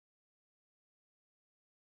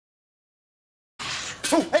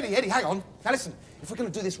Oh, Eddie, hang on. Now, listen, if we're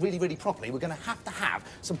going to do this really, really properly, we're going to have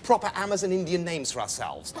some proper Amazon Indian names for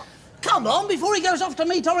ourselves. Come on, before he goes off to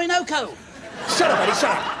meet Orinoco. Shut up, Eddie,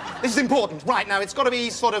 shut up. This is important. Right, now, it's got to be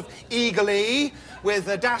sort of eagerly, with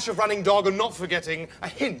a dash of running dog and not forgetting a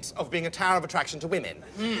hint of being a tower of attraction to women.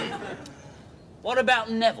 What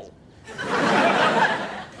about Neville?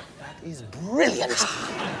 That is brilliant.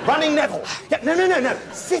 Running Neville. Yeah, no.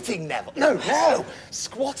 Sitting Neville. No.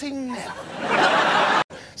 Squatting Neville.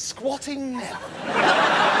 Squatting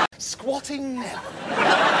Neville. Squatting Neville.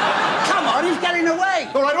 Come on, he's getting away.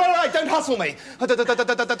 All right, don't hustle me.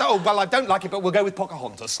 Oh, well, I don't like it, but we'll go with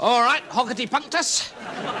Pocahontas. All right, hockety-punctus.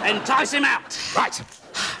 Entice him out. Right.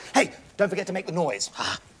 Hey, don't forget to make the noise.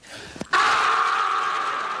 Ah!